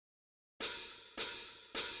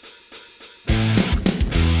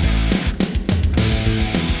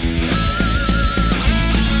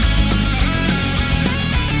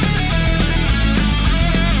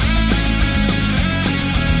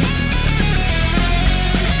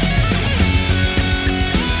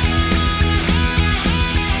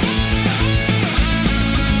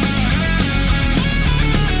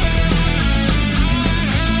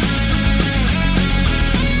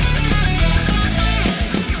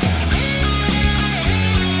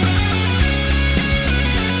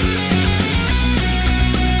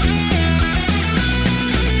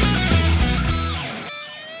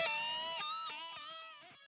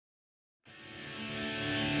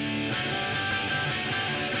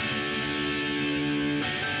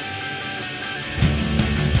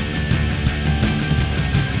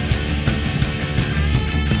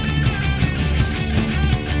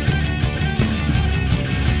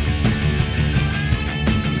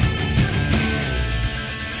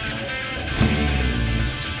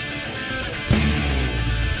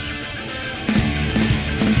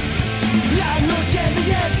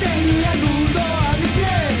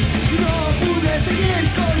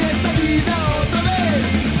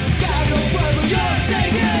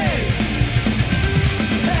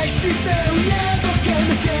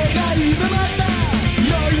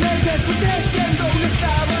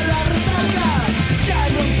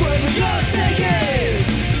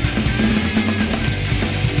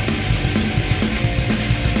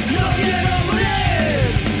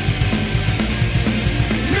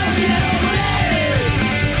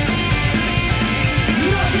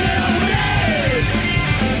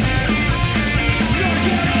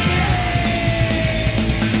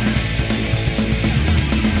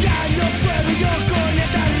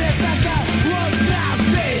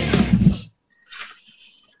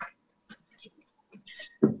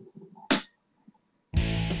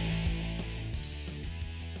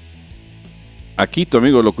Aquí tu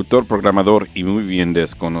amigo locutor, programador y muy bien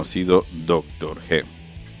desconocido Dr. G.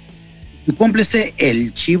 Tu cómplice,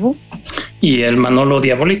 el Chivo. Y el Manolo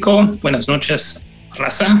Diabólico. Buenas noches,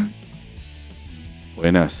 raza.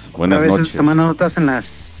 Buenas A veces noches. esta semana no estás en la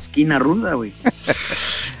esquina ruda, güey.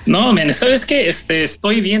 No, man, ¿sabes qué?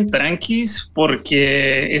 Estoy bien tranquis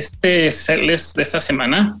porque este setlist de esta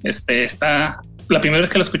semana, está... La primera vez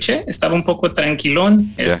que lo escuché, estaba un poco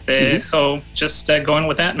tranquilón. Yeah. So just going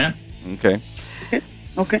with that, man. Okay.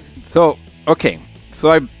 So,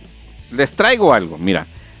 les traigo algo. Mira,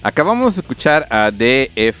 acabamos de escuchar a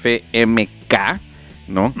DFMK,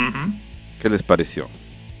 ¿no? Mm-hmm. ¿Qué les pareció?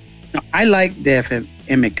 No, I like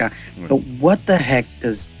DFMK, but what the heck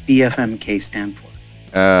does DFMK stand for?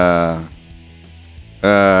 I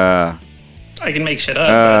can make shit up.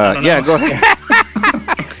 I don't know. Go ahead.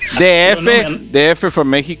 DF from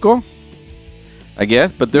Mexico, I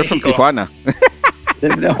guess, but they're Mexico. from Tijuana.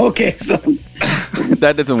 Okay, so...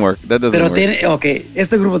 That doesn't work.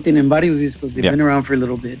 Este grupo tienen varios discos. They've been around for a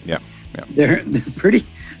little bit. Yeah. They're pretty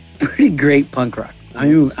great punk rock. A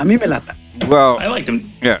mí me lata. Well, I liked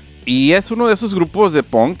them. yeah. Y es uno de esos grupos de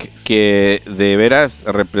punk que de veras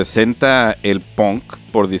representa el punk,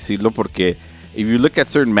 por decirlo, porque if you look at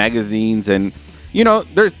certain magazines and, you know,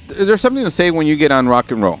 there's something to say when you get on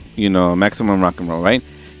rock and roll, you know, Maximum Rock and Roll, right?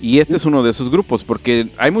 Y este es uno de esos grupos, porque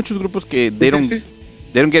hay muchos grupos que they don't get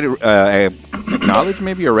acknowledged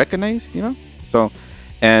maybe or recognized, you know? So,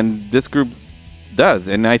 and this group does,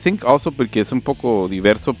 and I think also porque es un poco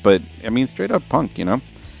diverso, but I mean straight up punk, you know?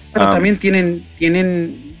 Pero también tienen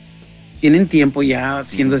tiempo ya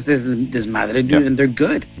haciendo este desmadre, dude, and they're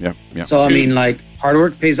good. Yeah. So, I mean, like, hard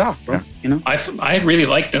work pays off, bro, you know? I really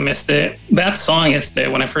liked them. That song,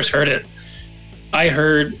 when I first heard it, I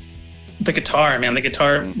heard the guitar, man. The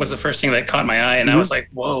guitar was the first thing that caught my eye, and I was like,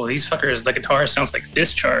 whoa, these fuckers, the guitar sounds like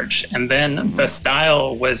Discharge. And then the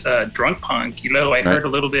style was drunk punk. You know, I heard a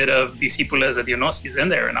little bit of Discípulos de Dionysus in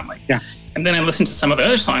there, and I'm like, yeah. And then I listened to some of the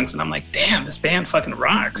other songs, and I'm like, damn, this band fucking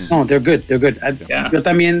rocks. No, they're good. Yo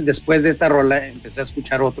también, después de esta rola, empecé a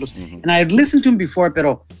escuchar otros. And I had listened to them before,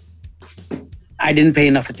 pero I didn't pay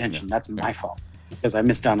enough attention. That's my fault. Because I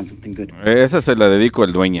missed out on something good. Esa se la dedico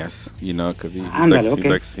al Dueñas, you know, because he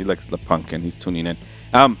likes the punk and he's tuning in.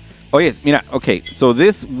 Oye, mira, okay, so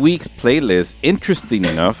this week's playlist,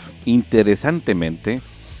 interesantemente,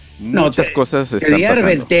 muchas cosas están pasando. Te di pasando.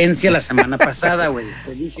 advertencia la semana pasada, güey.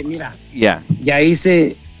 Te dije, mira, ya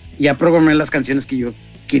programé las canciones que yo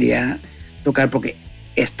quería tocar porque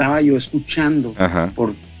estaba yo escuchando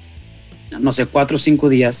por, no sé, 4 o 5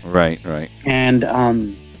 días. Right. And,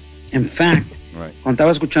 in fact, cuando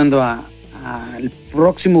estaba escuchando al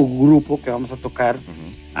próximo grupo que vamos a tocar,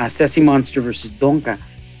 a Ceci Monster vs. Donka,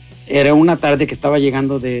 era una tarde que estaba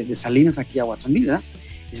llegando de Salinas aquí a Watsonville, ¿verdad?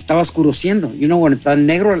 Y se estaba oscureciendo. You know, when está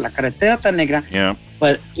negro, la carretera está negra. Yeah.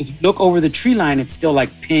 But if you look over the tree line, it's still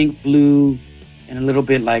like pink, blue, and a little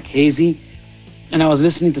bit like hazy. And I was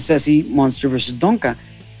listening to Ceci Monster vs. Donka,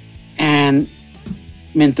 and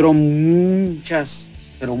me entró muchas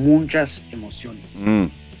emociones.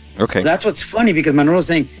 Okay. That's what's funny, because Manolo was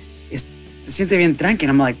saying, se siente bien tranqui.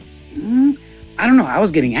 And I'm like, I don't know. I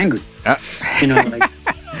was getting angry. You know, like.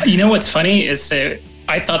 You know what's funny is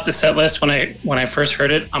I thought the set list when I first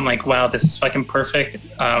heard it, I'm like, wow, this is fucking perfect.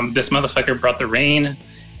 This motherfucker brought the rain.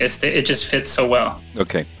 It just fits so well.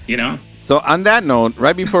 Okay. You know? So on that note,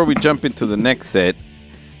 right before we jump into the next set,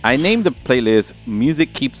 I named the playlist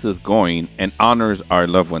Music Keeps Us Going and Honors Our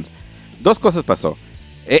Loved Ones. Dos cosas pasó.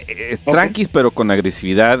 Tranquis, pero con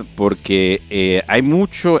agresividad, porque hay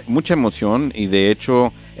mucha emoción, y de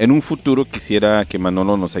hecho en un futuro quisiera que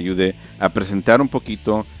Manolo nos ayude a presentar un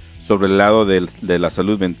poquito sobre el lado de la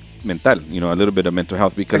salud mental, you know, a little bit of mental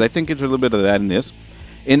health, because I think it's a little bit of that in this,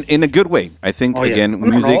 in a good way. I think,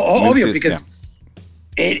 music... Obvio, because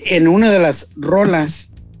en una de las rolas,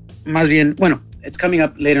 más bien, bueno, it's coming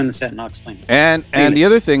up later in the set, and I'll explain. And the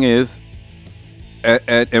other thing is,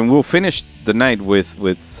 and we'll finish the night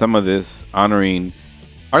with some of this honoring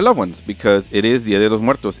our loved ones, because it is Día de los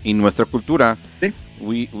Muertos. In nuestra cultura,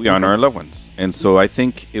 we honor our loved ones. And so I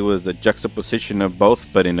think it was a juxtaposition of both,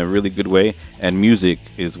 but in a really good way. And music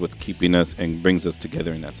is what's keeping us and brings us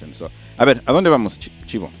together in that sense. So, a ver, ¿a dónde vamos,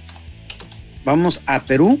 Chivo? Vamos a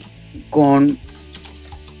Perú con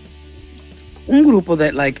un grupo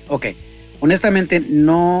that, like, okay, honestamente,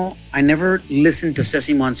 no, I never listened to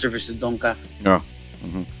Ceci Monster vs. Donka. No.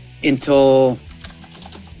 Until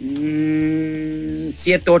 7,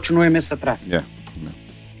 8, 9 meses atrás. Yeah.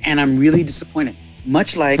 And I'm really disappointed.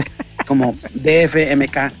 Much like como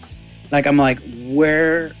DFMK, like I'm like,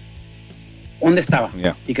 ¿dónde estaba?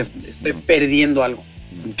 Yeah. Because estoy perdiendo algo.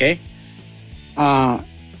 Okay?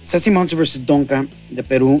 Sassy Monster vs. Donka de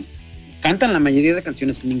Perú cantan la mayoría de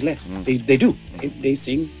canciones en inglés. They do. They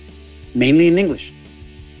sing mainly in English.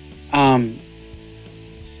 I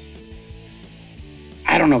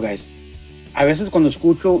don't know, guys. A veces cuando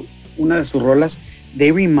escucho una de sus rolas,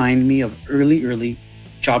 they remind me of early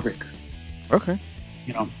Jawbreaker. Okay.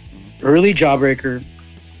 You know, early Jawbreaker.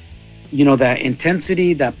 You know, that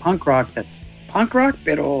intensity, that punk rock, that's punk rock,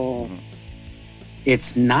 pero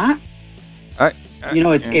it's not. You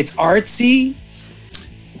know, it's artsy.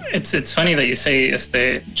 It's funny that you say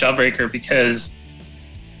Jawbreaker because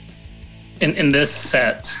in this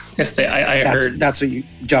set, I heard that's what you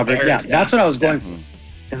Jawbreaker. Yeah, that's what I was going for.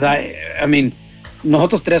 Because I mean,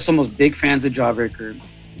 nosotros tres somos big fans of Jawbreaker,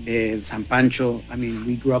 de San Pancho. I mean,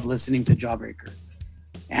 we grew up listening to Jawbreaker,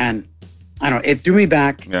 and I don't know, it threw me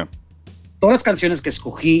back. Yeah. Todas las canciones que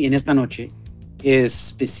escogí en esta noche es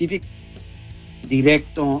específico,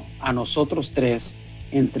 directo a nosotros tres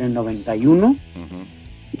entre el 91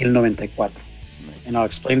 y el 94. Nice. And I'll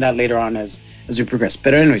explain that later on as we progress.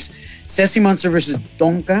 Pero anyways, Sassy Monster vs.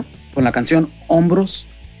 Donka con la canción Hombros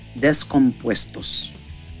Descompuestos.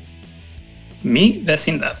 Mi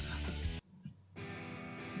vecindad.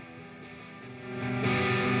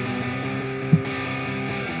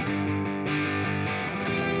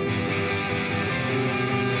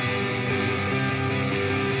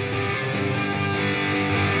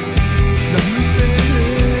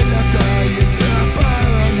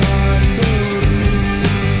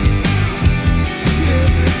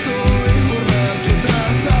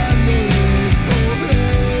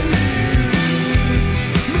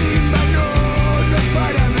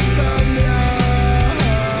 Para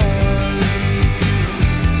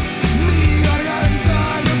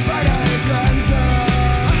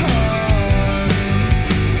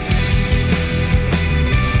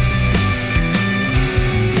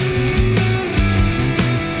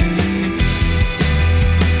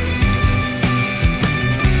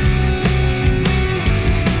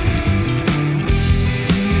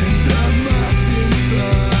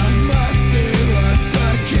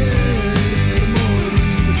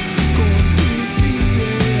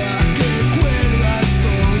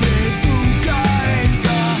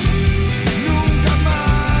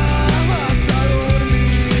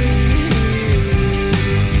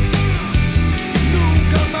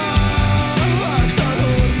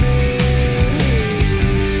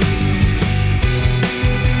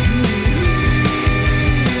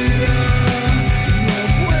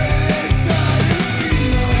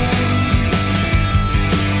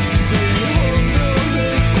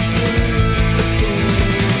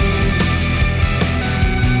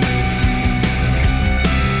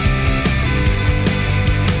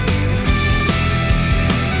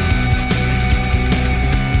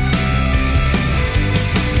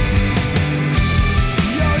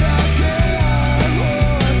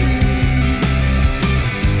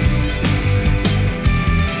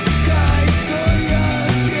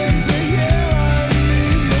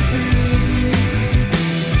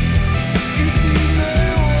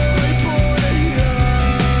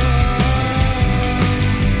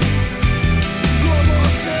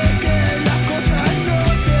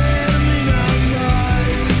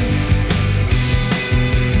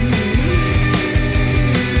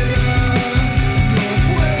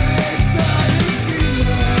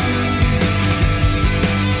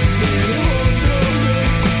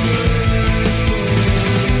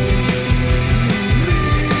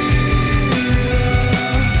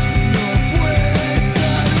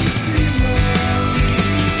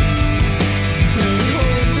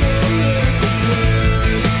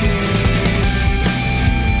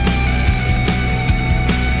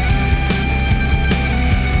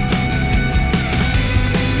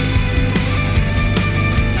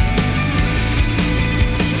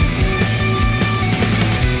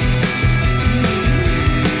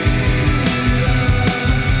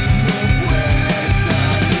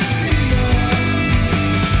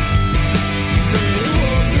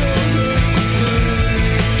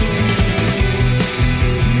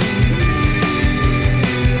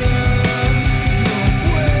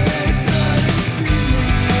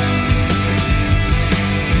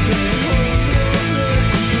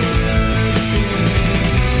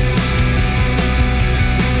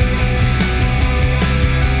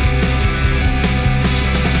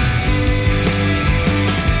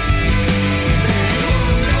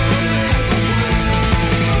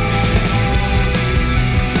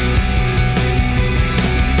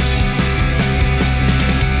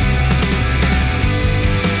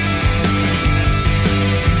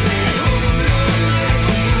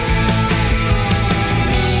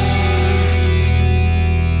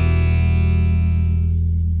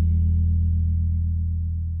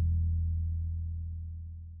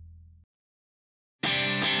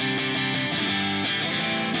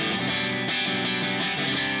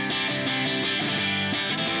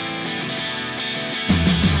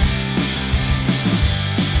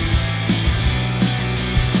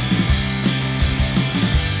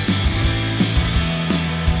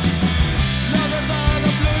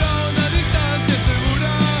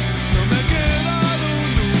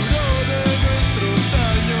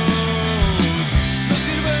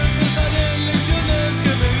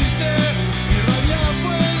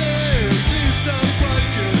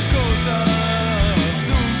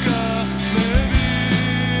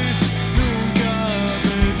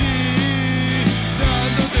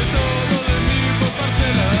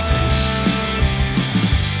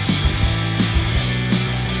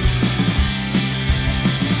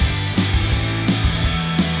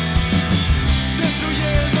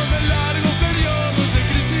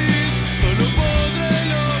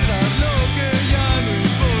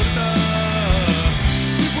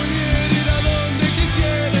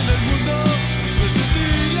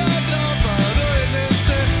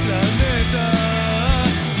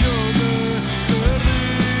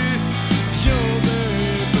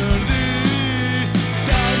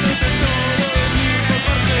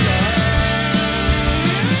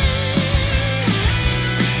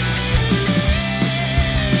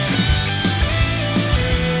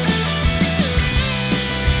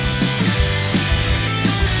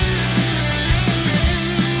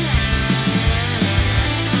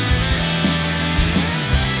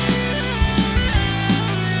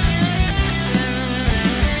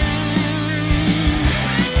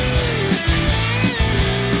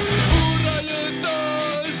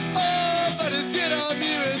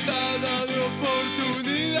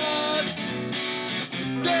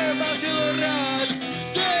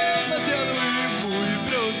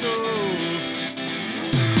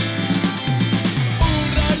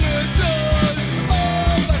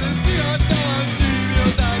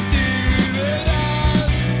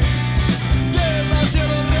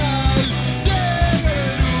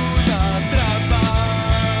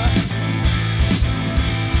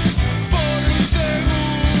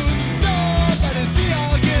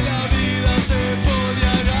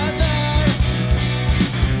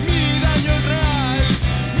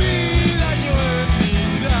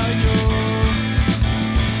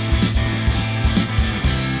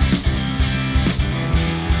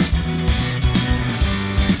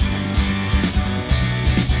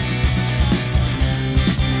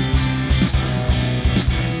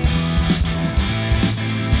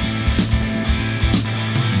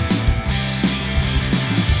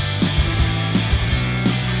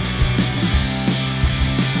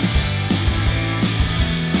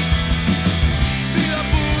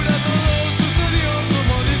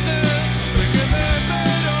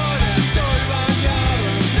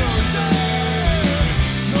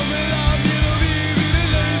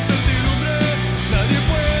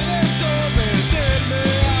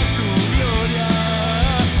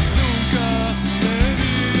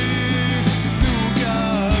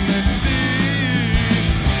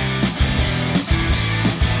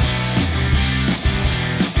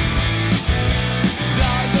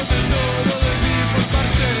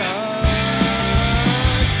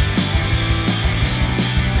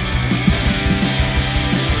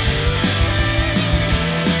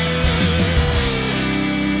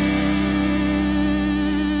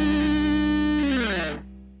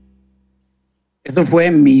Esto fue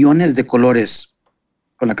Millones de Colores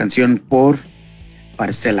con la canción Por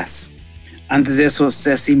Parcelas. Antes de eso,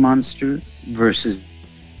 Ceci Monster versus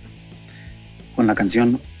con la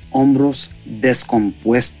canción Hombros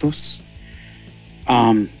Descompuestos.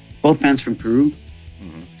 Both bands from Peru,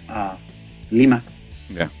 Lima.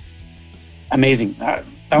 Yeah. Amazing.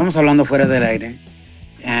 Estábamos hablando fuera del aire,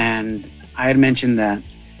 and I had mentioned that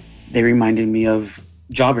they reminded me of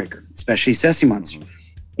Jawbreaker, especially Ceci Monster.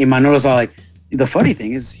 Y Manolo was all like, the funny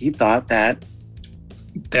thing is, he thought that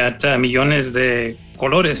Millones de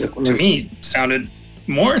Colores to me sounded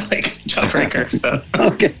more like Jawbreaker. So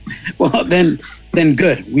okay, well then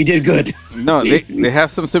good. We did good. No, they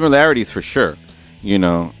have some similarities for sure, you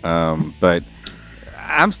know. But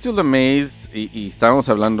I'm still amazed. Y estábamos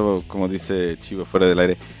hablando, como dice Chivo fuera del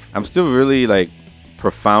aire. I'm still really like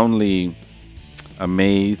profoundly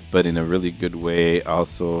amazed, but in a really good way.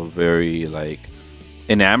 Also very like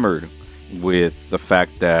enamored with the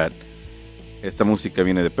fact that esta música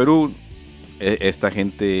viene de Perú. Esta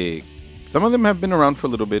gente, some of them have been around for a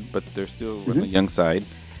little bit, but they're still on the young side,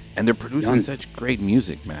 and they're producing such great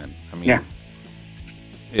music, man. I mean,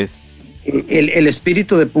 it's el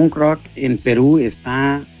espíritu de punk rock en Perú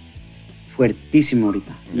está fuertísimo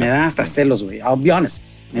ahorita. Me da hasta celos, güey. I'll be honest.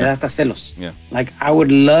 Me da hasta celos. Yeah. Like, I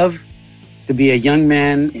would love to be a young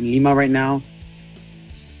man in Lima right now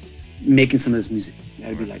making some of this music.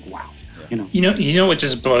 I'd be like, wow. You know what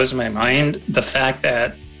just blows my mind? The fact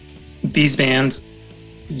that these bands,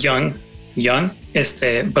 young,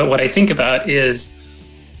 but what I think about is,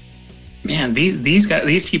 man, these guys,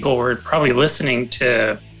 these people were probably listening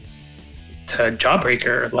to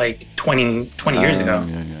Jawbreaker like 20 years ago.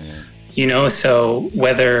 Yeah. You know, so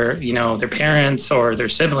whether, you know, their parents or their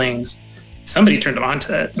siblings, somebody turned them on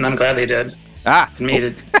to it, and I'm glad they did. And made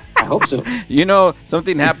it. I hope so. You know,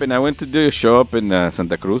 something happened. I went to do a show up in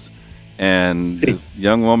Santa Cruz, and this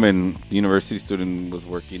young woman, university student, was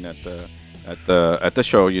working at the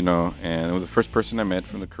show, you know, and it was the first person I met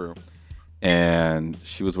from the crew, and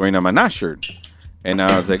she was wearing a Maná shirt, and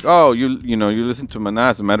I was like, oh, you listen to Maná?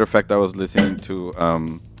 As a matter of fact, I was listening to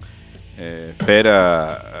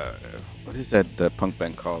Fera. What is that punk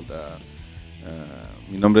band called?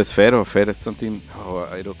 Mi nombre es Fero. Fera something. Oh,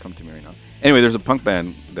 it'll come to me right now. Anyway, there's a punk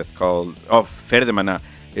band that's called Fer de Maná.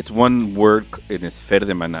 It's one word, and it's Fer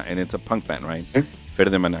de Maná, and it's a punk band, right? Fer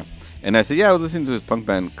de Maná. And I said, yeah, I was listening to this punk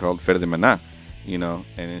band called Fer de Maná, you know.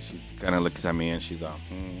 And then she kind of looks at me, and she's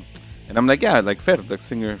and I'm like, yeah, like Fer, the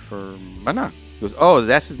singer for Maná. She goes, oh,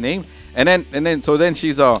 that's his name. And then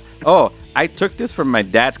she's all, oh, I took this from my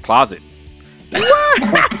dad's closet.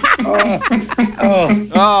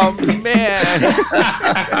 Oh man.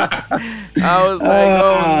 I was like,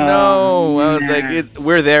 oh no. I was like,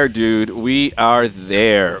 we're there, dude. We are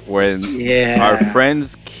there when our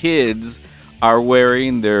friends' kids are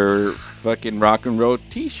wearing their fucking rock and roll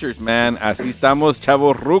t-shirts, man. Así estamos,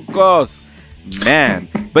 chavos rucos. Man.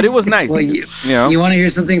 But it was nice. Well, you want to hear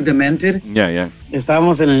something demented? Yeah.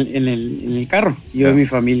 Estábamos en el carro, yo y mi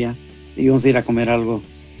familia. Íbamos a ir a comer algo.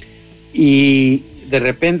 Y de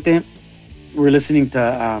repente, we're listening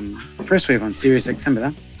to First Wave on Sirius XM,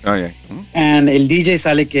 ¿verdad? Oh, yeah. And el DJ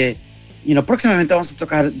sale que, próximamente vamos a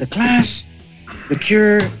tocar The Clash, The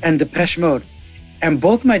Cure, and Depeche Mode. And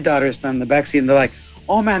both my daughters stand in the backseat, and they're like,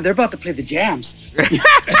 oh, man, they're about to play the jams.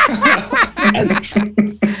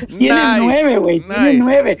 Tienen nueve, güey. Tienen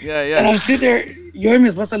nueve. Yeah. And I'll sit there, yo y mi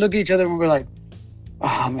esposa look at each other, and we're like,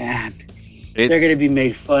 oh, man. They're going to be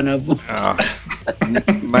made fun of.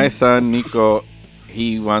 My son, Nico,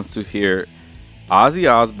 he wants to hear Ozzy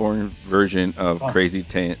Osbourne version of Crazy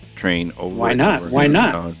Train over. Why not? Over. Why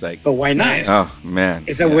not? It's like, but why not? Oh, man.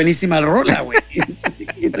 It's a buenísima rola, güey.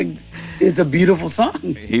 It's a beautiful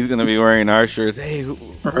song. He's going to be wearing our shirts. Hey,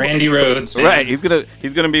 Randy Rhoads. Right.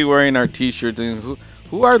 He's gonna be wearing our t-shirts. And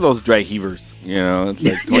who are those dry heavers? It's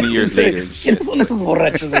like 20 years later. ¿Quiénes son esos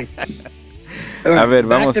borrachos, güey? A ver,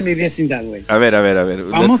 vamos. Back to mi vecindad, güey. A ver.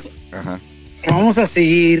 Vamos a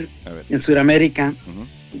seguir en Sudamérica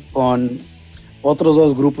con otros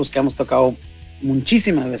dos grupos que hemos tocado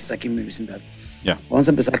muchísimas veces aquí en mi vecindad. Yeah. Vamos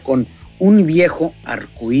a empezar con Un Viejo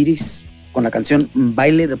Arcoíris con la canción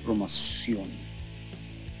Baile de Promoción.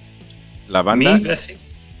 La banda Mi vecindad.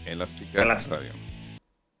 Elástica Radio.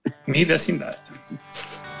 Mi vecindad.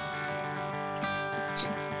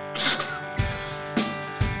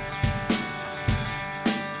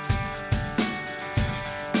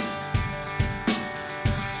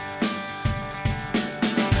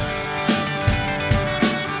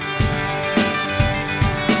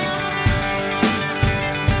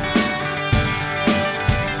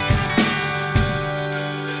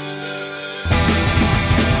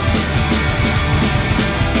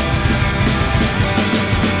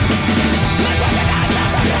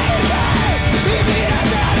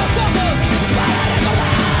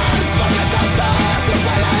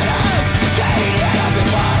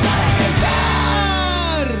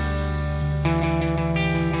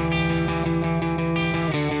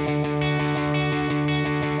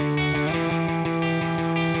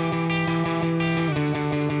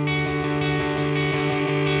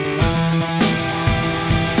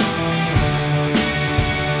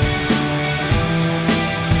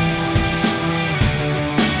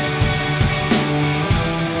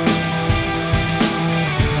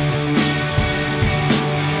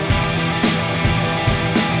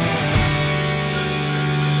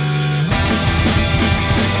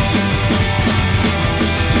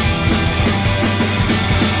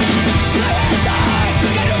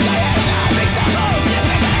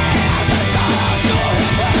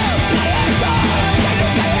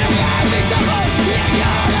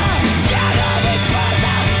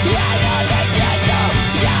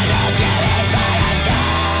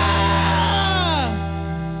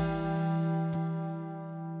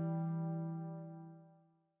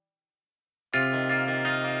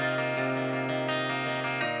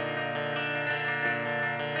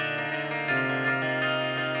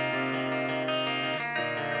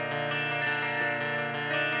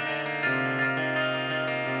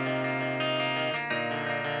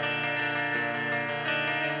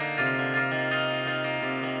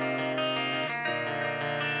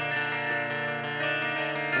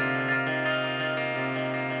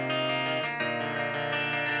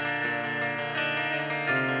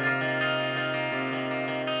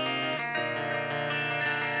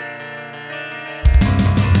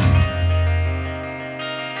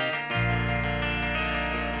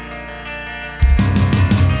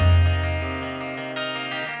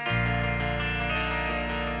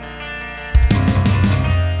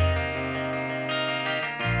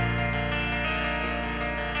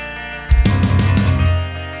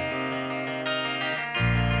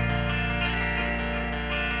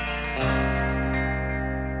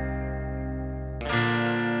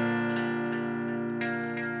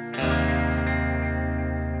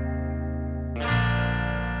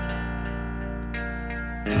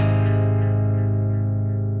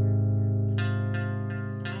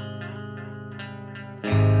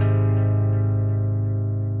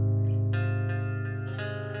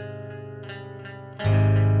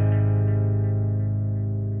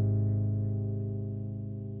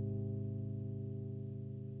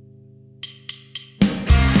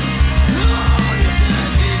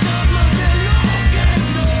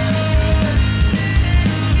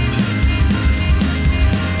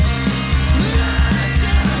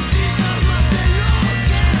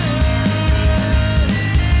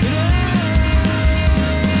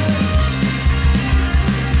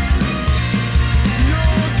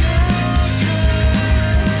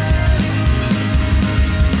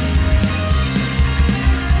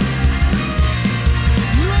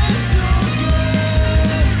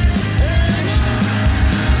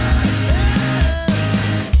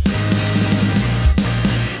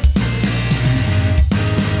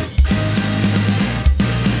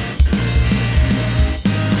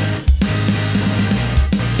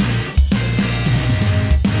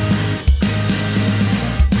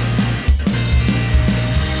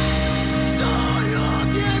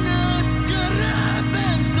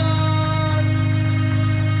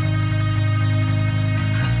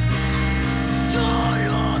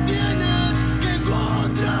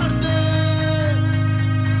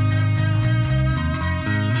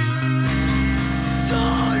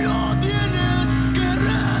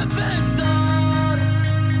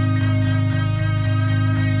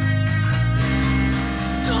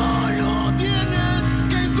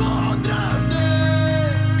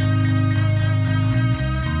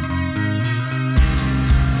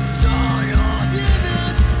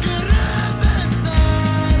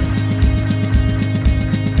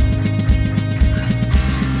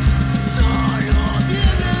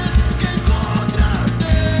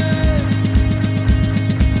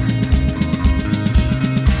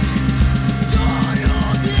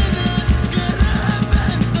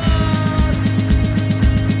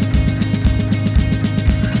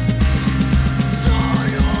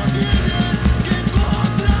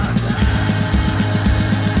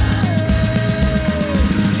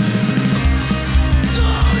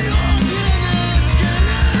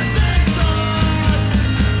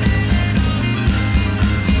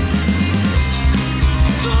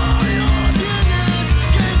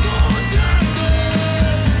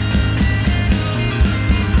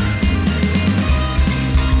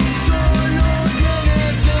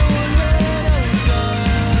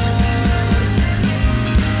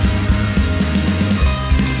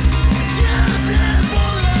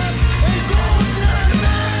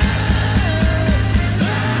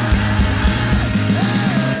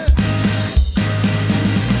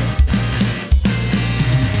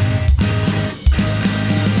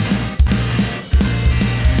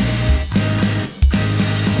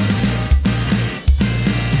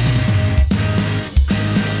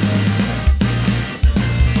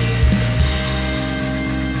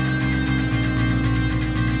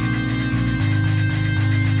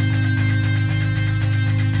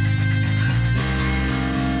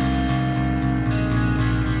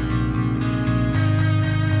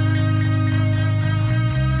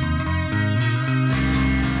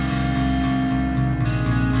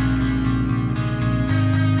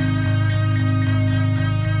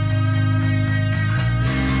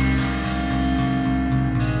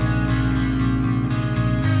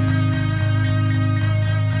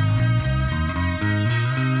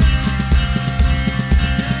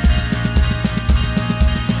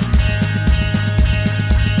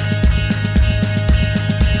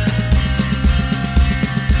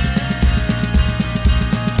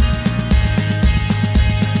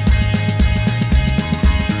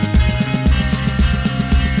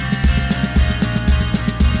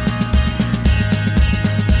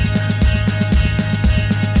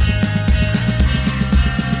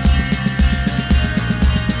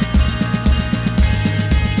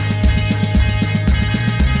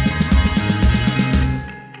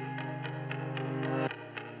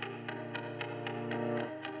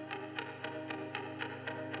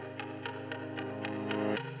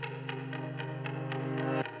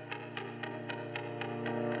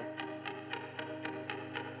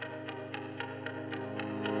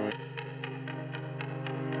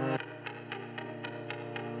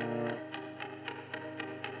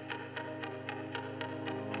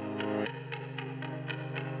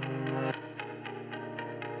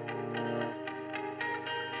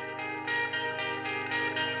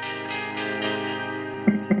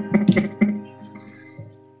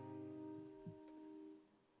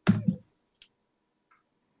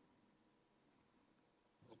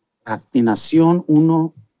 Procrastinación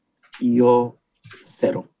 1 y yo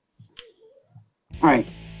 0. All right,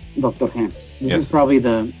 Dr. Han. This is probably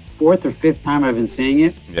the 4th or 5th time I've been saying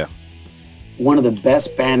it. Yeah. One of the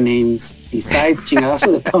best band names besides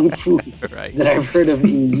Chingadazo de Kung Fu right. that I've heard of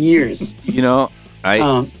in years. You know,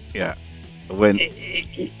 when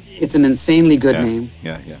it's an insanely good name.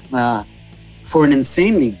 Yeah. For an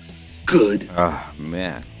insanely good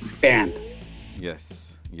man. band.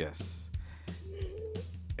 Yes.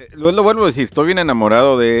 Lo vuelvo a decir, estoy bien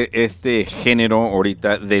enamorado de este género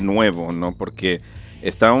ahorita de nuevo, ¿no? Porque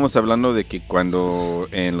estábamos hablando de que cuando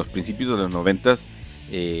en los principios de los 90s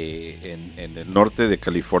en el norte de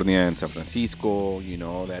California, en San Francisco, you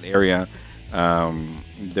know, that area,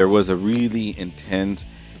 there was a really intense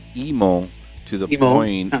emo to the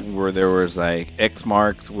point where there was like X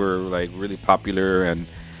marks were like really popular and,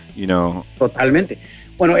 you know. Totalmente.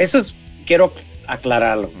 Bueno, eso quiero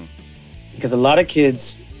aclararlo. Because a lot of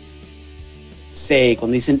kids say,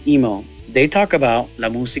 cuando dicen emo, they talk about la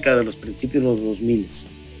música de los principios de los 2000s.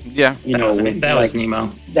 Yeah, you know, that was emo.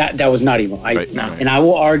 That was not emo. And I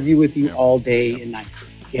will argue with you all day and night.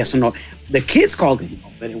 Yes or no. The kids called it emo,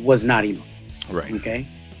 but it was not emo. Right. Okay.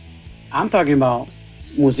 I'm talking about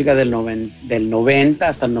música del 90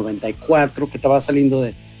 hasta el 94 que estaba saliendo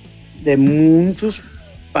de muchos,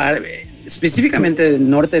 específicamente del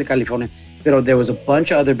norte de California. Pero there was a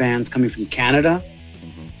bunch of other bands coming from Canada,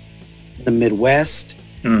 the Midwest.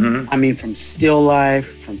 I mean, from Still Life,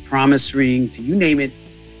 from Promise Ring, to you name it,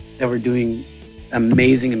 that were doing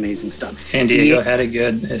amazing stuff. San Diego had a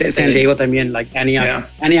good. San Diego también, like Antioch.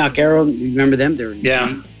 Antioch Arrow, you remember them? They were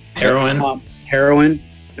insane. Heroin.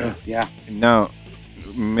 Yeah. Now,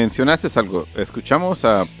 mencionaste algo. Escuchamos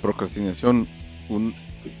a Procrastinación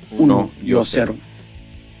 1 y 0.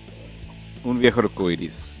 Un viejo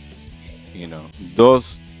arcoíris. You know,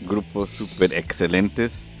 dos grupos súper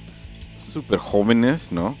excelentes, súper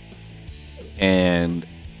jóvenes, ¿no? And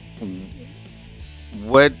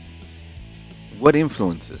what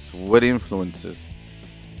influences?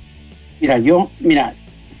 Mira,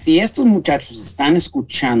 si estos muchachos están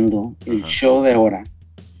escuchando el show de ahora,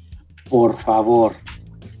 por favor,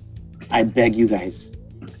 I beg you guys,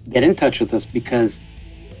 get in touch with us because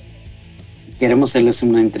queremos hacerles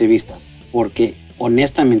una entrevista, porque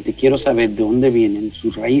honestamente quiero saber de dónde vienen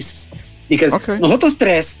sus raíces. Because nosotros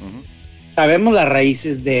tres sabemos las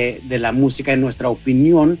raíces de la música en nuestra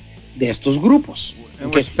opinión de estos grupos.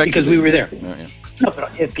 Because we were there. No, pero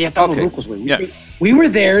es que ya estamos rucos, güey. We were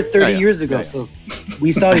there 30 years ago, so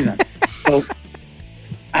we saw these guys. So,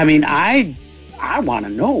 I mean, I want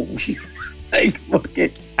to know. Like,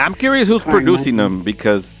 I'm curious who's producing them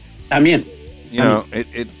because, también. You know,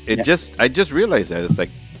 I just realized that. It's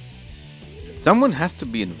like, someone has to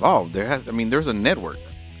be involved. There's a network.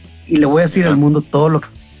 Y le voy a decir al mundo todo lo que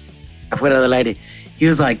afuera del aire. He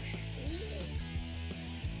was like,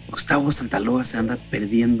 Gustavo Santaolalla se anda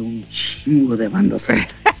perdiendo un chingo de bandas.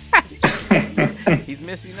 He's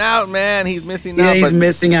missing out, man. He's missing out. Yeah, he's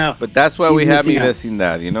missing out. But that's why we have Mi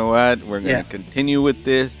Vecindad. You know what? We're going to continue with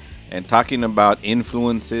this and talking about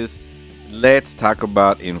influences. Let's talk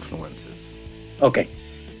about influences. Okay.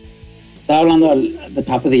 Estaba hablando at the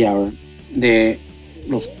top of the hour de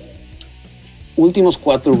los últimos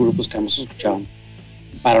 4 grupos que hemos escuchado.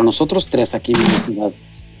 Para nosotros tres aquí en Mi Vecindad,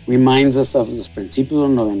 reminds us of los principios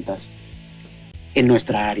de los 90s en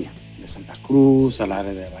nuestra área, de Santa Cruz, al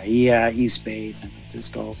área de Bahía, East Bay, San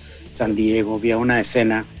Francisco, San Diego. Había una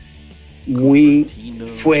escena muy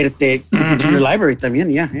fuerte. Cupertino Library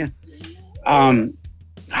también, ¿te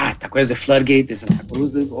acuerdas de Floodgate de Santa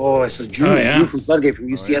Cruz? Eso es Drew from Floodgate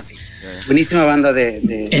from UCSC. Buenísima banda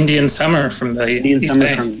de Indian Summer from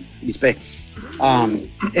East Bay.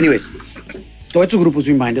 Anyways, todos estos grupos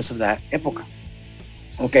remind us of that época.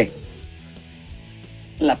 Ok.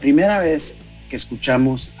 La primera vez que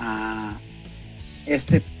escuchamos a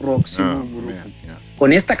este próximo grupo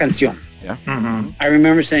con esta canción, I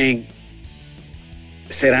remember saying,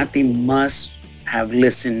 Cerati must have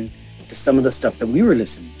listened to some of the stuff that we were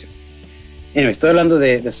listening to. Anyway, estoy hablando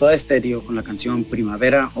de Soda Stereo con la canción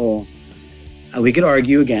Primavera o We Could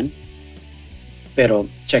Argue Again, pero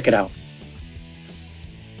check it out.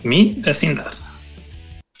 Mi Vecindad.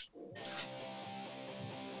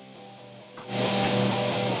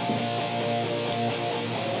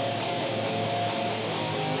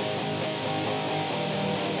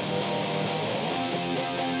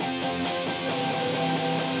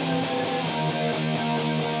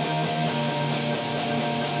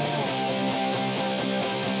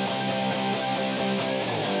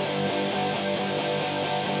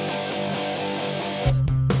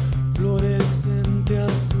 Fluorescente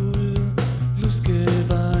azul,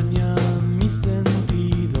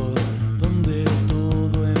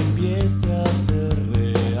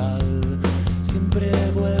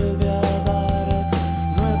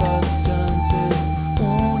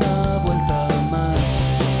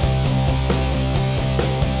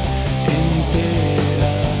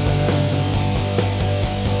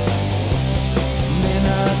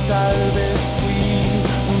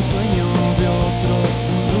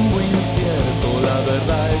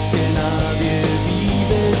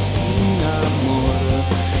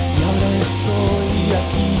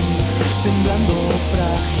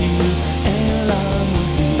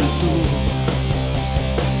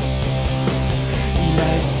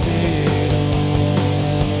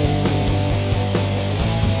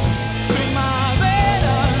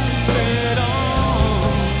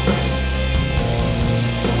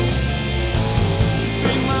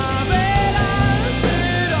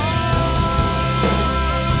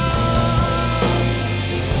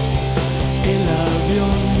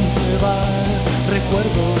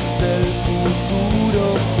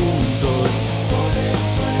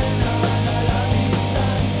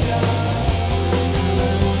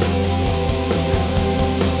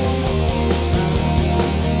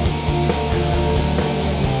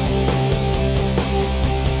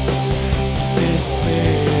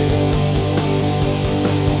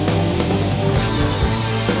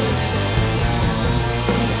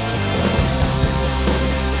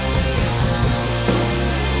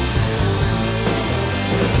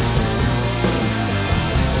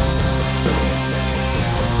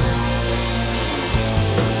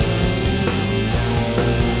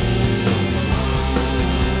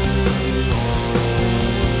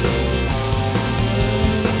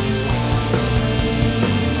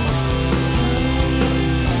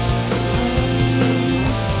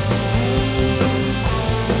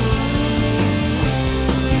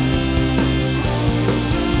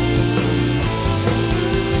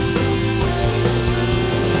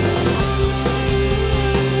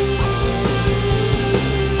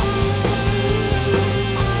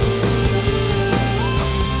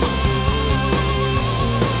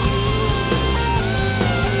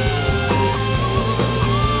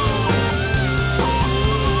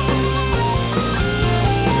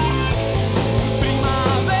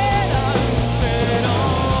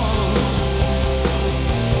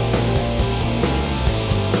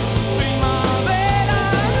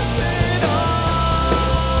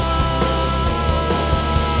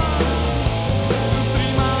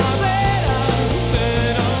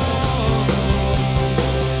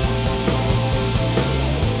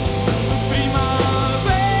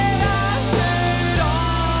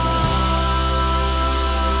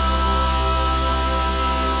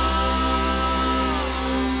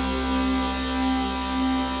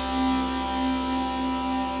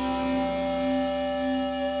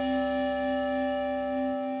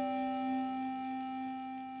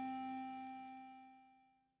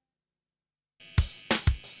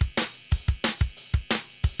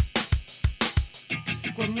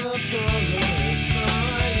 Cuando todo está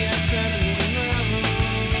ya terminado,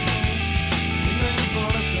 no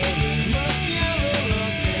importa demasiado lo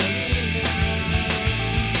que digan.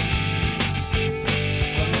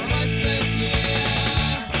 Cuando no estés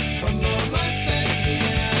ya, cuando no estés ya,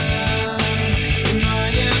 no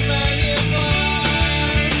haya nadie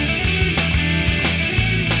más.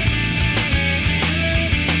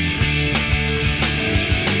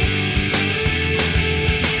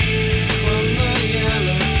 Cuando ya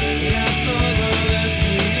lo tenga todo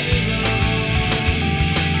definido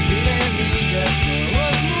y le diga a todo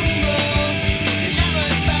el mundo que ya no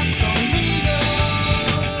estás conmigo.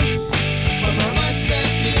 Cuando no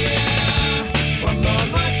estés ya, cuando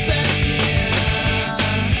no estés ya,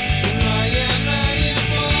 no haya nadie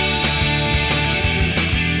más.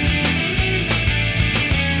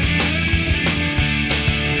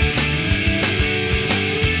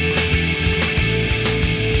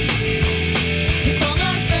 Y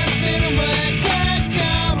podrás decirme que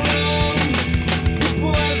cabrón,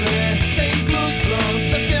 puede que incluso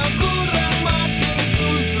se te ocurran más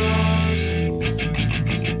insultos.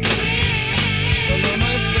 Cuando no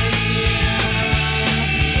estés ya,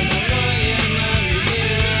 cuando no haya nadie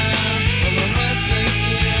ya, cuando no estés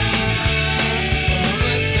ya, cuando no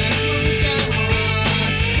estés nunca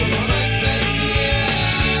más, cuando no estés ya,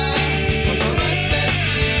 cuando no estés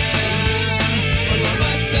ya, cuando no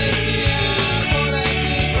estés ya por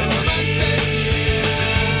aquí, cuando no estés ya,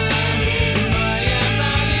 no haya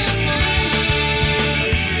nadie más.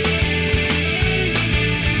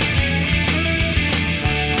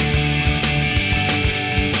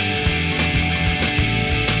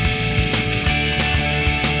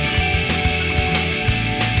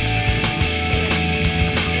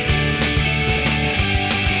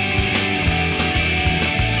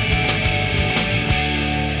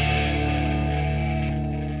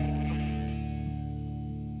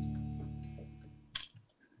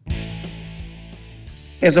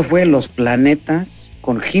 Eso fue Los Planetas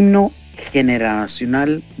con Himno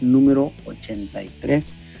Generacional número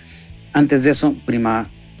 83. Antes de eso,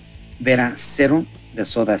 Primavera Cero de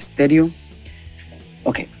Soda Stereo.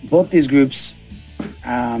 Okay, both these groups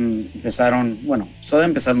empezaron, bueno, Soda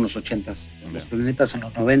empezaron en los 80s, Los Planetas en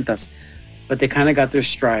los 90s, but they kind of got their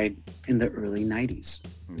stride in the early 90s,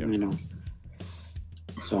 you know.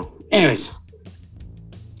 So, anyways,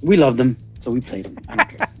 we love them, so we played them. I don't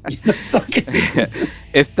care. It's okay.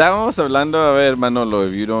 Estábamos hablando, a ver, Manolo,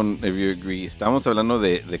 if you agree, estábamos hablando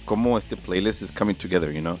de cómo este playlist is coming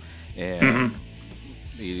together, you know.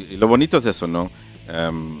 Y lo bonito es eso, ¿no?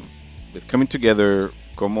 It's coming together,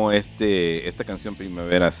 como esta canción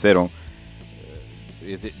Primavera Cero.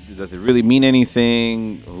 Does it really mean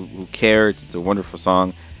anything? Who cares? It's a wonderful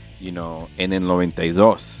song, you know. En el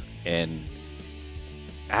 92, and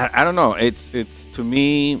I don't know. It's to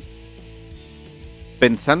me,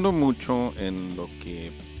 pensando mucho en lo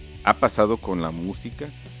que ha pasado con la música,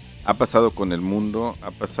 ha pasado con el mundo, ha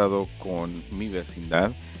pasado con mi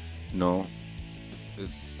vecindad, ¿no?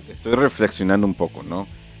 Estoy reflexionando un poco, ¿no?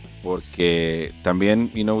 Porque también,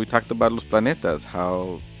 you know, we talked about Los Planetas,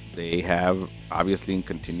 how they have obviously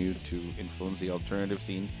continued to influence the alternative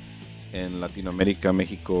scene in Latinoamérica,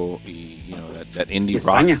 México, y, you know, that indie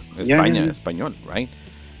España. rock. España, Yeah. español, right?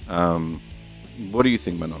 What do you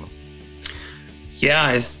think, Manolo?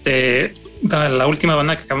 Yeah, la última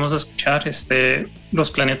banda que acabamos de escuchar,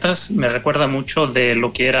 Los Planetas, me recuerda mucho de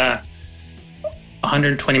lo que era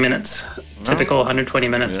 120 Minutes, typical 120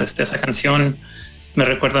 Minutes. Yeah. Esa canción me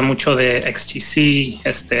recuerda mucho de XTC,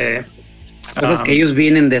 Cosas que ellos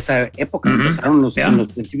vienen de esa época, empezaron en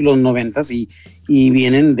los principios de los 90s y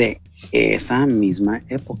vienen de esa misma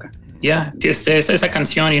época. Yeah, esa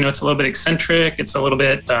canción, you know, it's a little bit eccentric, it's a little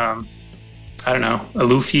bit, I don't know,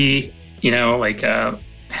 aloofy, you know, like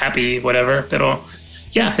happy, whatever. Pero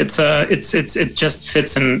yeah, it just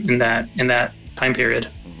fits in that time period,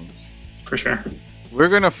 for sure. We're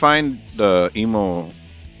gonna find the emo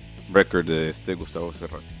record de Gustavo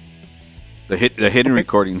Cerati. The hidden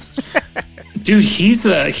recordings. Dude, he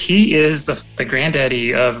is the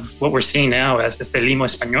granddaddy of what we're seeing now as el emo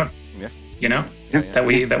español. Yeah. You know, Yeah. that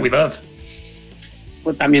we love.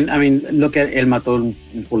 But I mean, look at El Mató un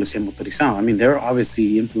Policía Motorizado. I mean, they're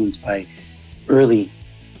obviously influenced by early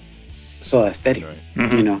Soda Stereo,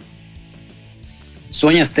 Right. you know.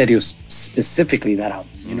 Sueña Stereo specifically, that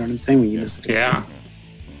album. You know what I'm saying? When you listen to Yeah. it.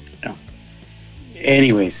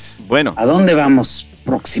 Anyways, Bueno. ¿a dónde vamos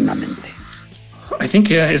próximamente? I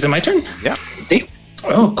think, is it my turn? Yeah. Sí.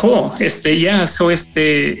 Oh, cool.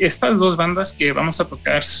 Estas dos bandas que vamos a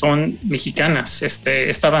tocar son mexicanas.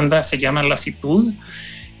 Esta banda se llama Lasitud.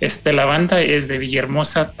 La banda es de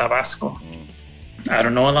Villahermosa, Tabasco. I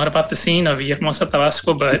don't know a lot about the scene of Villahermosa,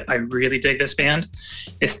 Tabasco, but I really dig this band.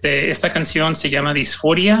 Esta canción se llama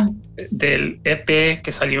Dysphoria, del EP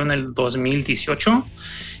que salió en el 2018.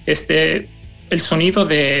 El sonido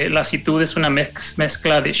de Lasitud es una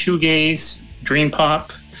mezcla de shoegaze, dream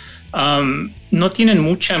pop. No tienen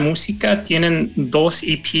mucha música, tienen 2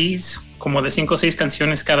 EPs, como de 5 o 6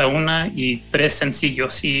 canciones cada una y 3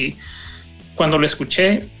 sencillos. Y cuando lo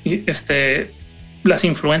escuché, las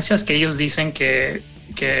influencias que ellos dicen que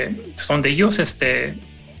son de ellos,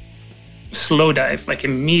 Slowdive, like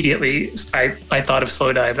immediately I thought of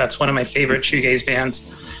Slowdive. That's one of my favorite shoegaze bands.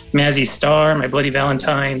 Mazzy Star, My Bloody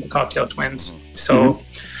Valentine, the Cocktail Twins. So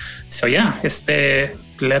yeah,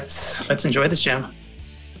 let's enjoy this jam.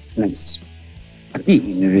 Nice. Aquí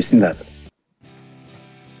en mi vecindad.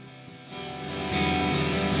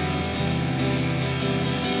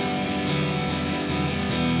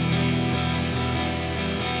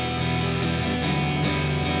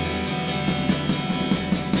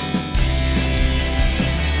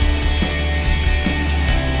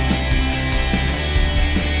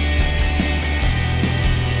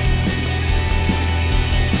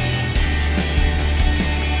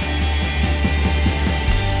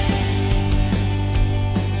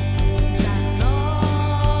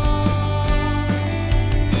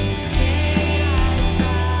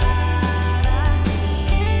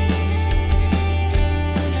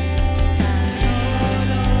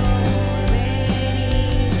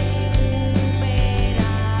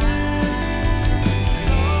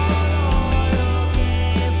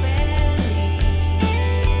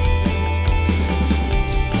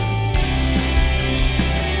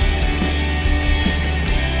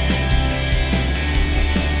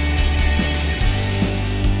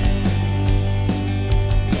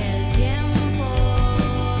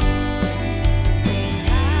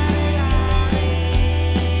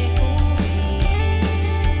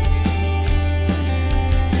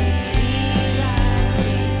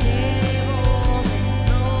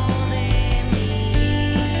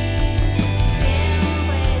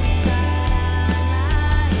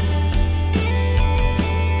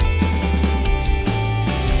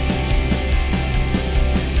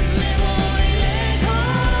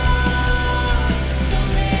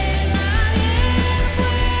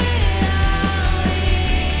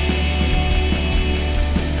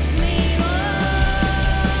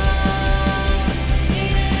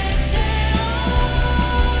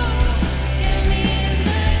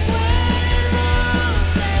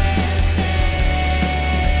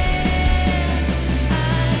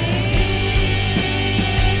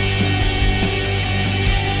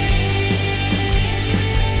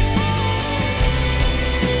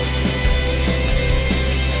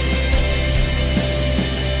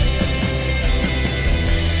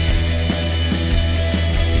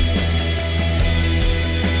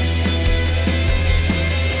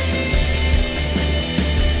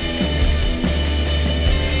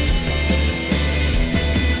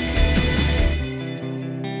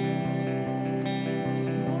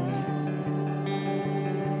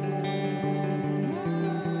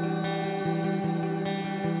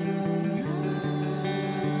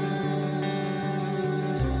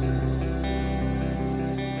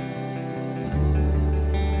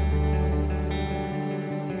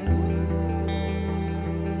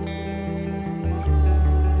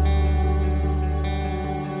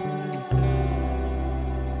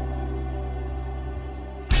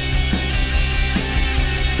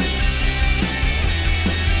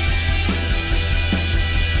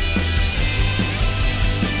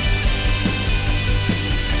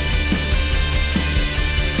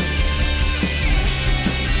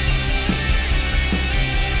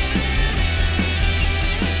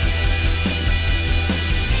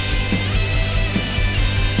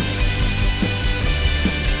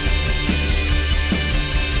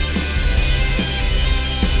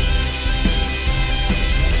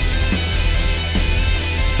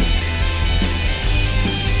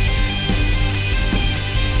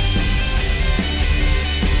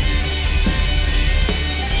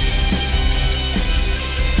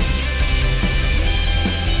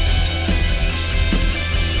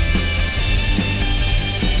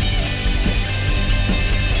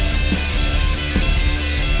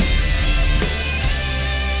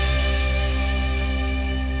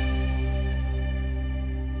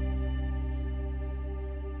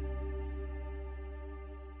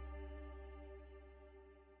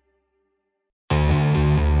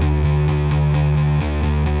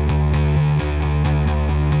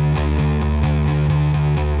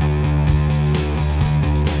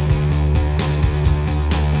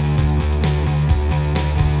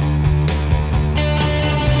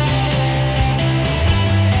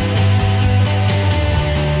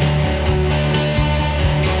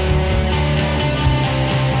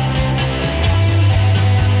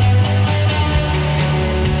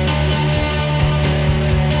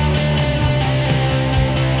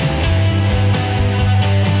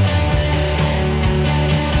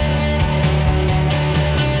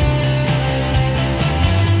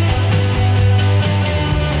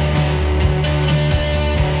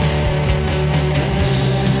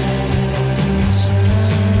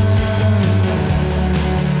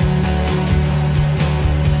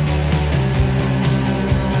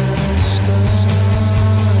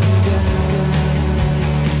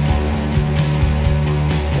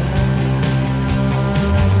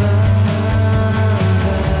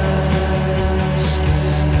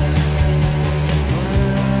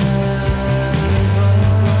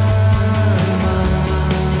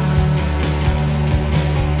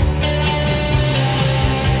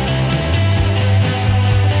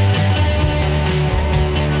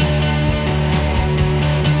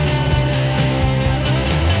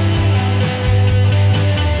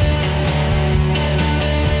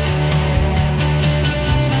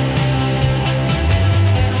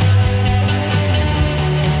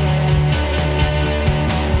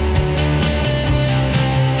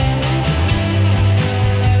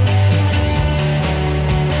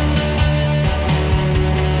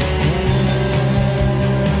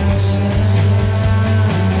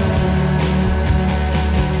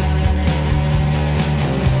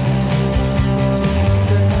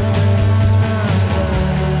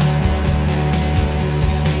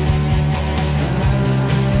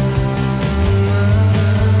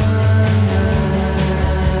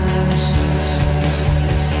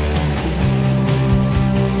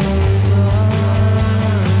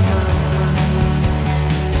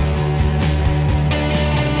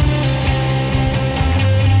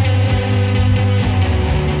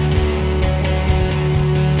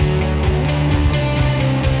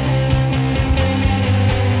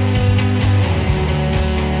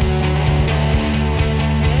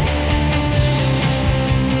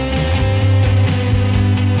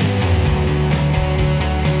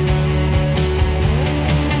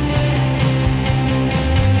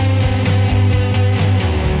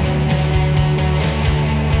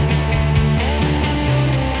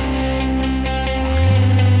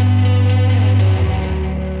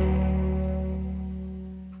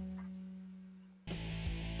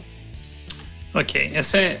 Ok,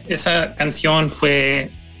 esa canción fue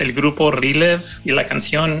el grupo Relive y la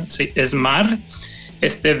canción es Mar,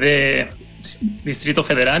 de Distrito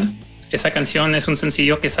Federal. Esa canción es un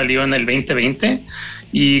sencillo que salió en el 2020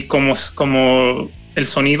 y como el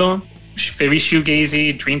sonido, very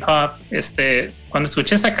shoegazy, dream pop, cuando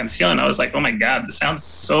escuché esa canción, I was like, oh my God, this sounds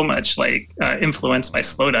so much like influenced by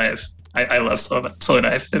Slowdive. I love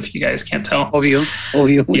Slowdive, if you guys can't tell. Obvio.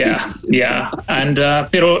 Yeah. And,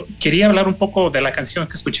 pero quería hablar un poco de la canción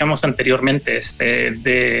que escuchamos anteriormente,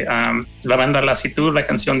 de la banda Lassitude, la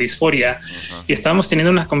canción Disforia. Uh-huh. Y estábamos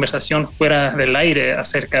teniendo una conversación fuera del aire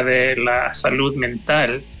acerca de la salud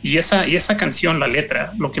mental. Y esa canción, la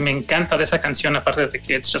letra, lo que me encanta de esa canción, aparte de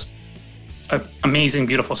que it's just an amazing,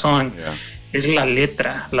 beautiful song, es la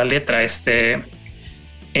letra,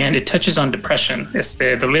 and it touches on depression.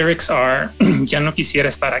 The lyrics are, ya no quisiera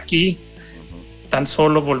estar aquí, tan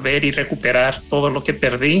solo volver y recuperar todo lo que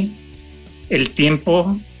perdí. El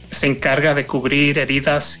tiempo se encarga de cubrir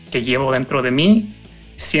heridas que llevo dentro de mí,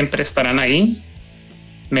 siempre estarán ahí.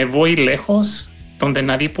 Me voy lejos, donde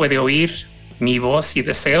nadie puede oír mi voz y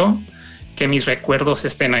deseo que mis recuerdos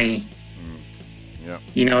estén ahí.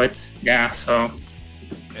 You know, it's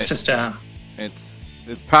just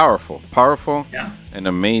It's powerful and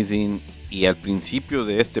amazing. Y al principio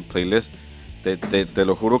de este playlist te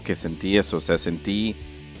lo juro que sentí eso, o sea, sentí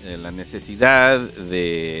la necesidad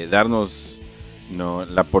de darnos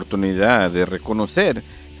la oportunidad de reconocer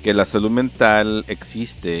que la salud mental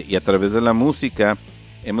existe y a través de la música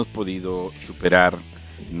hemos podido superar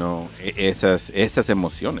esas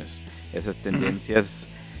emociones, esas tendencias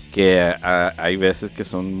que hay veces que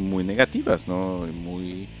son muy negativas, ¿no?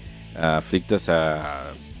 Muy aflictas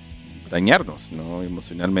a dañarnos, ¿no?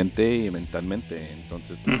 Emocionalmente y mentalmente.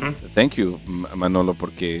 Entonces, thank you, Manolo,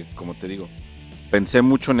 porque como te digo, pensé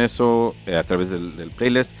mucho en eso a través del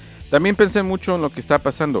playlist. También pensé mucho en lo que está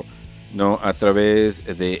pasando, ¿no? A través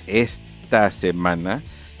de esta semana,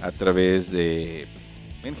 a través de,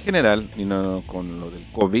 en general, con lo del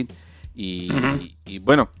COVID. Y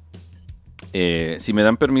bueno, si me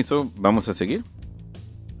dan permiso, ¿vamos a seguir?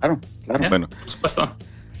 Claro. Bueno, por supuesto.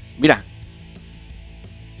 Mira,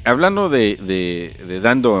 hablando de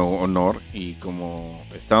dando honor y como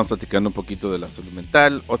estamos platicando un poquito de la salud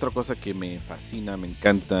mental, otra cosa que me fascina, me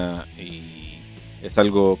encanta y es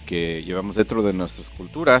algo que llevamos dentro de nuestras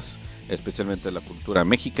culturas, especialmente la cultura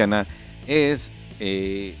mexicana, es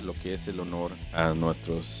lo que es el honor a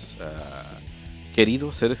nuestros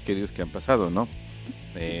seres queridos que han pasado, ¿no?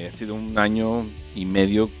 Ha sido un año y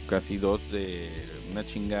medio, casi 2, de una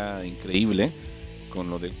chinga increíble con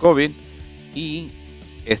lo del COVID, y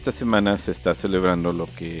esta semana se está celebrando lo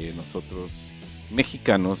que nosotros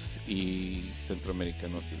mexicanos y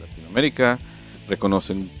centroamericanos y Latinoamérica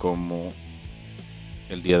reconocen como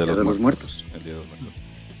el Día de los Muertos. El Día de los Muertos.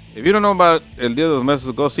 If you don't know about el Día de los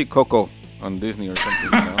Muertos, go see Coco on Disney or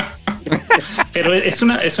something, ¿no? Pero es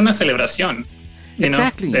una celebración,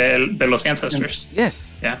 exactly. de los ancestors.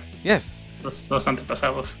 Yes. Yeah. Yes. Los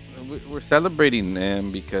antepasados. We're celebrating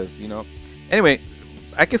because, anyway,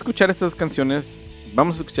 hay que escuchar estas canciones.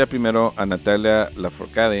 Vamos a escuchar primero a Natalia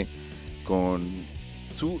Lafourcade con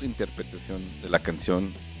su interpretación de la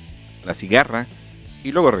canción La Cigarra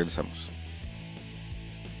y luego regresamos.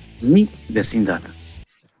 Mi vecindad.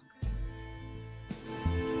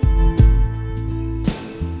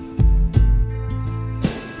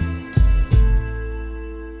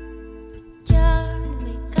 Ya no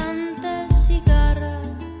me cantes, cigarra,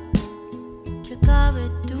 que acabe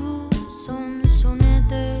tu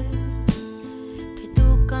sonsonete, que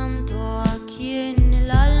tu canto aquí en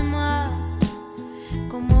el alma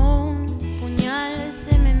como un puñal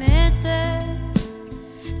se me mete,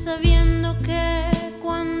 sabiendo que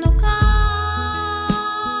cuando cantas,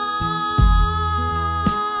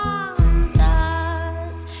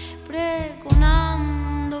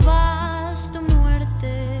 pregonando vas tu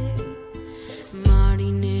muerte.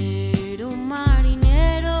 Marinero,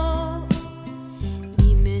 marinero,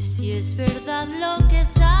 dime si es verdad lo que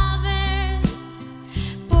sabes,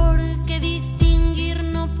 porque distinguir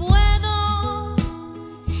no puedo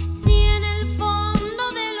si en el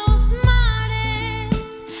fondo de los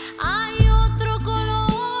mares hay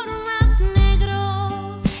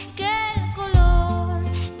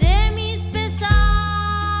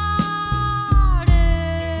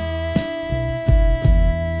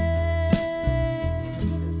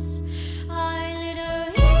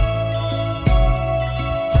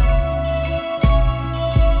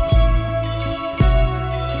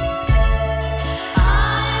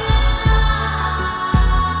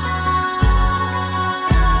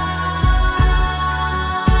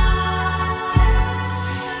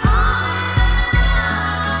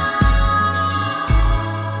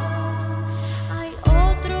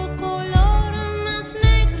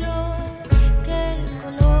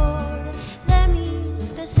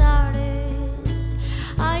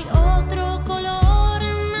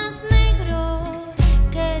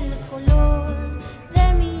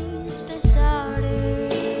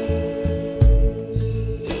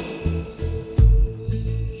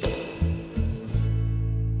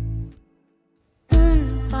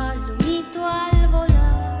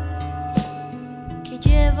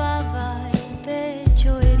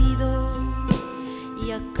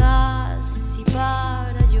ya casi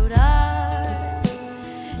para llorar,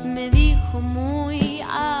 me dijo muy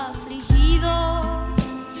afligido,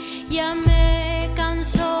 ya me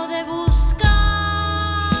cansó de buscar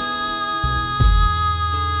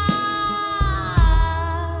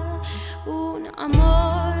un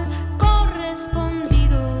amor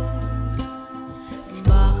correspondido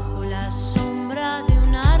bajo la sombra de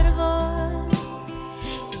un árbol,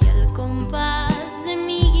 y al compás de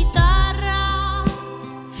mi guitarra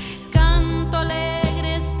canto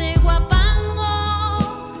alegre este guapango,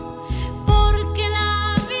 porque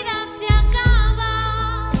la vida se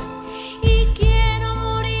acaba y quiero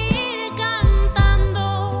morir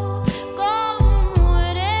cantando como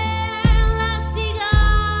mueren las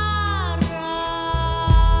cigarras.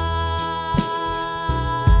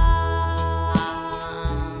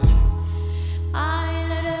 Ay,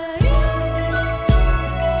 la, la,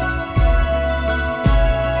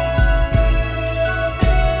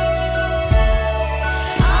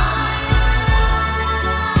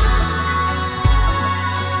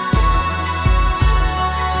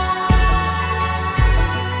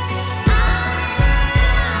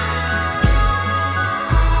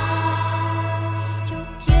 yo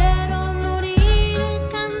quiero morir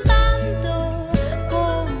cantando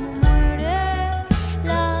como muere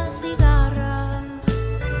la cigarra.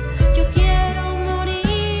 Yo quiero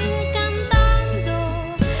morir cantando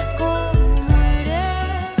como muere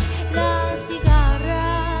la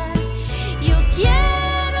cigarra. Yo quiero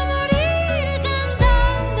morir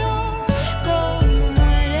cantando como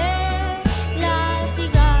muere la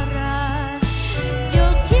cigarra. Yo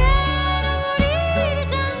quiero morir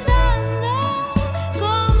cantando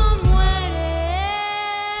como muere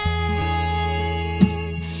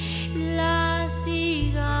la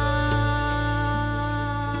cigarra.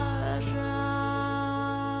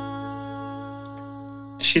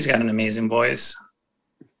 She's got an amazing voice.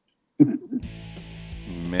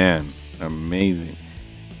 Man, amazing.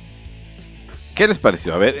 ¿Qué les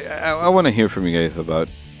pareció? A ver, I want to hear from you guys about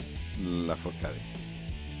La Forcade.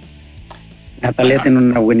 Natalia tiene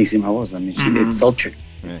una buenísima voz. I mean, it's sultry.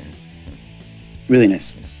 It's really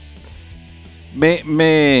nice.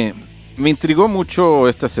 Me intrigó mucho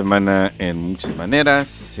esta semana en muchas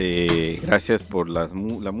maneras. Gracias por la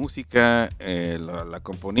música. La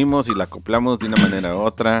componimos y la acoplamos de una manera u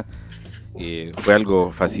otra. Fue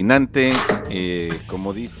algo fascinante.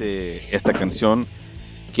 Como dice esta canción,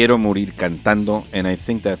 quiero morir cantando. And I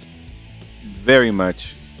think that's very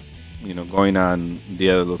much, going on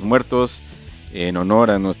Día de los Muertos, en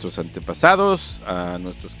honor a nuestros antepasados, a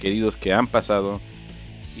nuestros queridos que han pasado.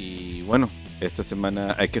 Y bueno, esta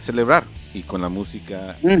semana hay que celebrar, y con la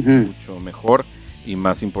música mucho mejor y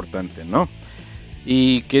más importante, ¿no?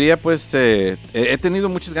 Y quería pues, he tenido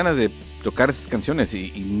muchas ganas de tocar esas canciones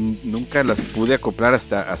y nunca las pude acoplar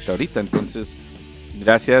hasta ahorita. Entonces,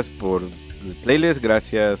 gracias por el playlist,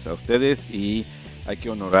 gracias a ustedes, y hay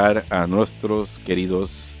que honorar a nuestros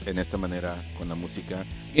queridos en esta manera con la música,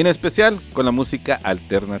 y en especial con la música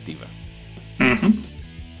alternativa.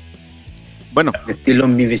 Bueno, Estilo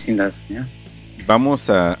Mi Vecindad. ¿Ya? vamos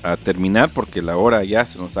a terminar porque la hora ya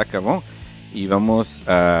se nos acabó, y vamos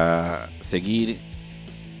a seguir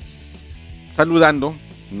saludando,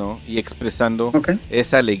 ¿no? Y expresando Ok.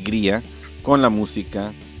 esa alegría con la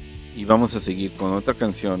música, y vamos a seguir con otra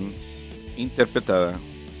canción interpretada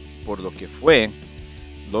por lo que fue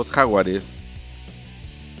Los Jaguares,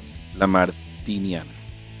 La Martiniana.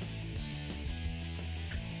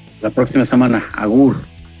 La próxima semana, agur.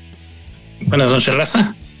 Buenas noches,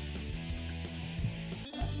 raza.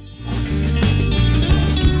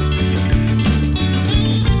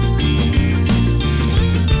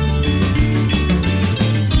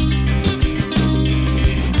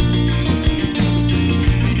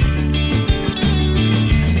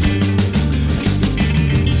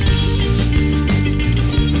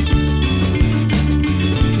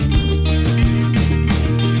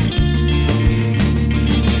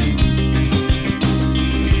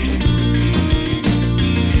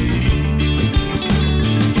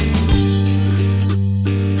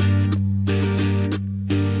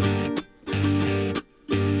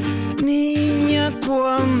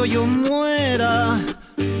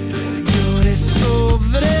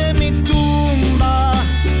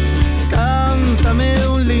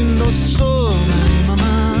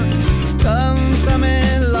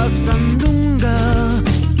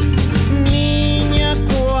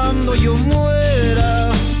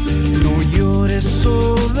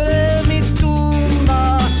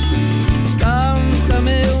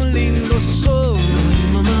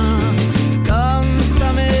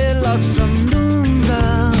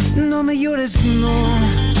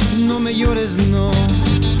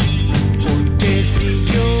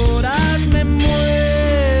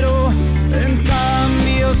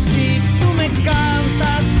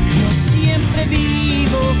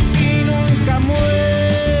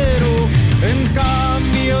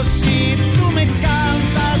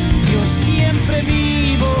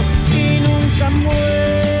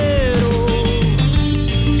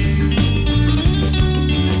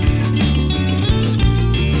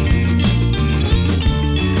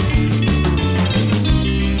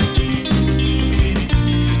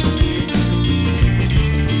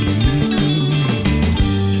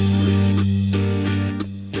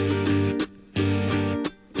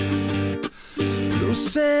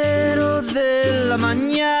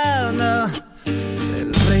 mañana,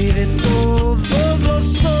 el rey de todos los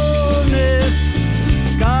sones,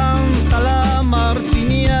 canta la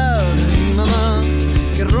martiniana y mamá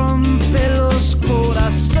que rompe los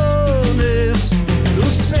corazones,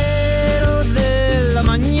 lucero de la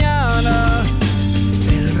mañana,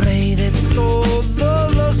 el rey de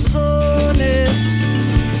todos los sones,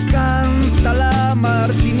 canta la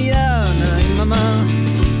martiniana y mamá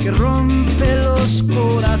que rompe los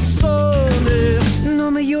corazones. No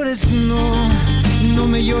me llores, no, no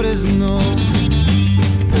me llores, no,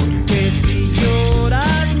 porque si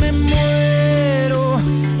lloras me muero.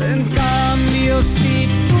 En cambio si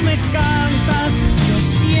tú me cantas, yo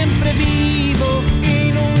siempre vivo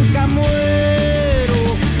y nunca muero.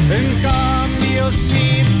 En cambio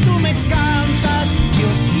si tú me cantas,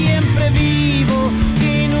 yo siempre vivo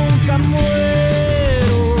y nunca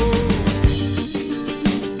muero.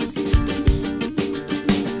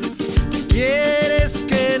 Si quieres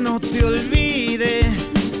que no te olvide,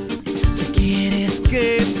 si quieres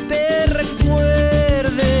que te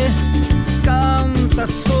recuerde, canta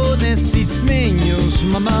sones ismeños,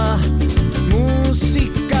 mamá,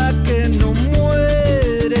 música que no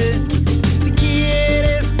muere. Si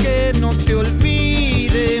quieres que no te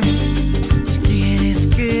olvide, si quieres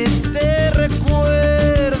que te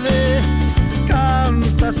recuerde,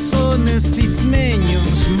 canta sones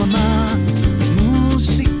ismeños, mamá,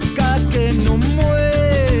 música que no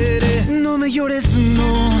muere. No me llores,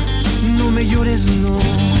 no, no me llores, no,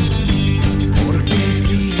 porque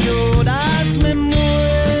si lloras me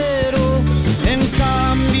muero. En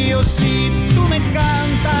cambio si tú me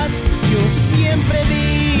cantas, yo siempre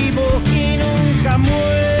vivo y nunca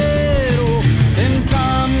muero. En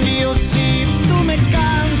cambio si tú me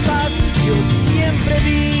cantas, yo siempre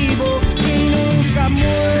vivo y nunca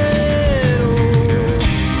muero.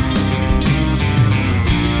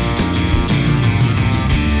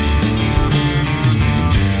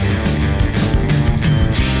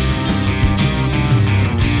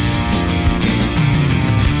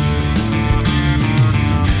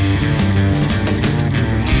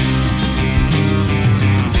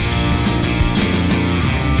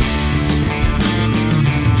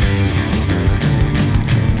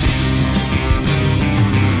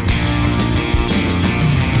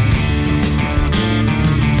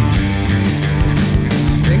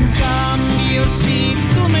 En cambio si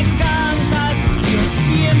tú me cantas, yo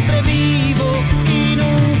siempre vivo y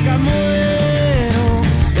nunca muero.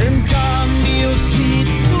 En cambio si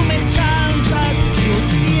tú me cantas, yo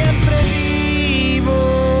siempre vivo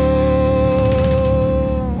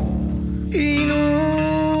y nunca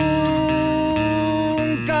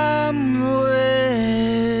muero.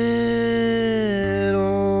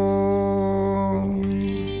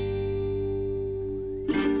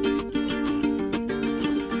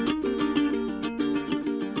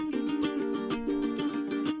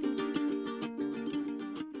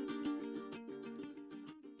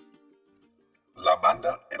 La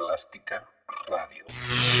banda Elástica Radio.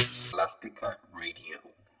 Elástica Radio.